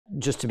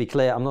just to be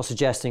clear, I'm not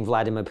suggesting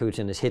Vladimir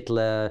Putin is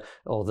Hitler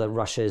or that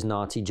Russia is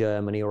Nazi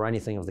Germany or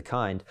anything of the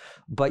kind.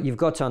 But you've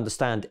got to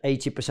understand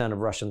 80% of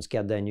Russians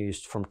get their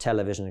news from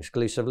television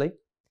exclusively.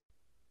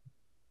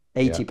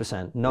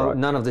 80%.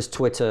 None of this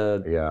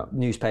Twitter,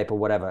 newspaper,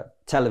 whatever.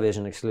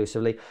 Television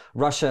exclusively.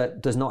 Russia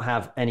does not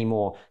have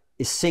anymore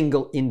a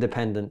single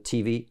independent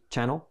TV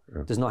channel.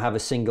 Does not have a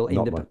single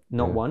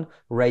one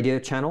radio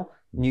channel.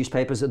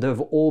 Newspapers,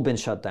 they've all been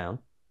shut down.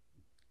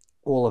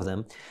 All of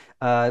them.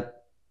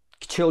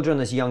 Children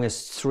as young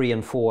as 3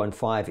 and 4 and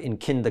 5 in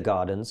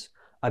kindergartens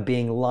are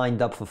being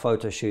lined up for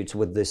photo shoots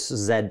with this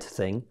Z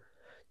thing.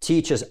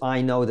 Teachers,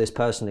 I know this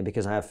personally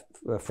because I have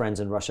friends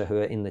in Russia who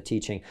are in the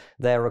teaching.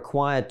 They're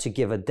required to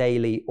give a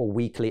daily or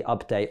weekly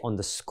update on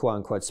the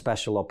quote-unquote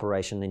special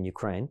operation in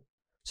Ukraine.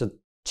 So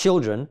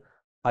children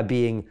are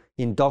being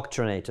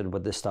indoctrinated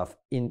with this stuff,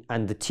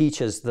 and the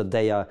teachers that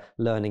they are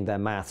learning their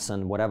maths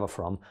and whatever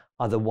from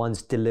are the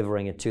ones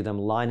delivering it to them,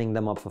 lining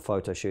them up for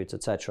photo shoots,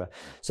 etc.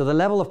 So the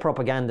level of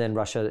propaganda in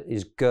Russia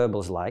is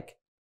Goebbels-like.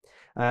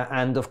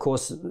 And of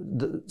course,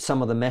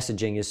 some of the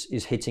messaging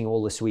is hitting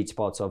all the sweet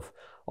spots of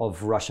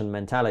Russian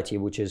mentality,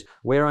 which is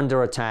we're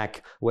under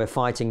attack, we're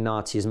fighting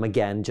Nazism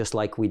again, just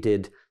like we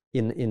did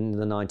in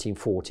the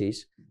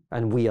 1940s,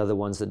 and we are the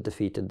ones that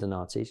defeated the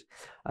Nazis,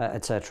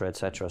 etc.,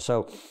 etc.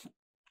 So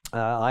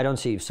I don't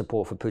see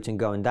support for Putin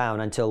going down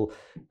until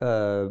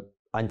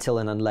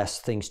and unless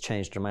things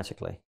change dramatically.